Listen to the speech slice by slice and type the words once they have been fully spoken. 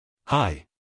Hi.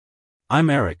 I'm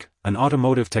Eric, an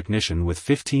automotive technician with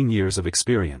 15 years of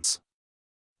experience.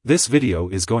 This video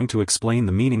is going to explain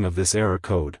the meaning of this error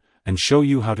code, and show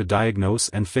you how to diagnose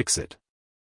and fix it.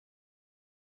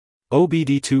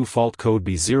 OBD-II fault code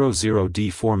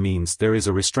B00D4 means there is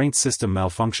a restraint system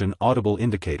malfunction audible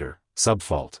indicator,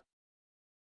 subfault.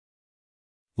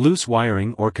 Loose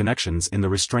wiring or connections in the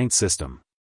restraint system.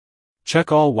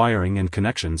 Check all wiring and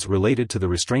connections related to the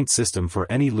restraint system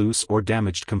for any loose or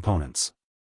damaged components.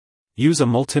 Use a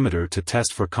multimeter to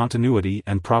test for continuity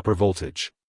and proper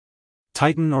voltage.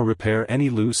 Tighten or repair any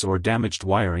loose or damaged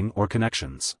wiring or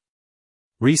connections.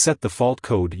 Reset the fault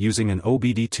code using an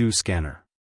OBD-II scanner.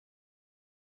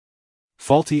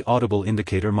 Faulty Audible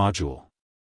Indicator Module.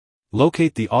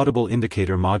 Locate the Audible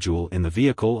Indicator module in the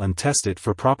vehicle and test it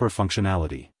for proper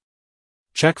functionality.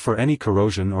 Check for any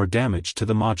corrosion or damage to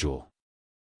the module.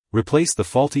 Replace the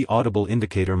faulty Audible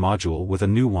Indicator module with a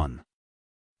new one.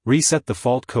 Reset the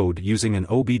fault code using an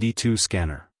OBD-II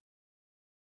scanner.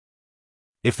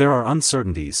 If there are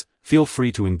uncertainties, feel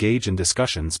free to engage in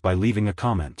discussions by leaving a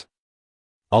comment.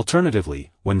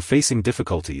 Alternatively, when facing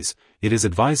difficulties, it is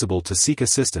advisable to seek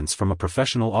assistance from a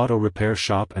professional auto repair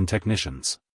shop and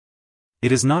technicians.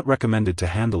 It is not recommended to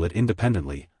handle it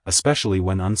independently, especially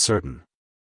when uncertain.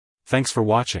 Thanks for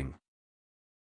watching.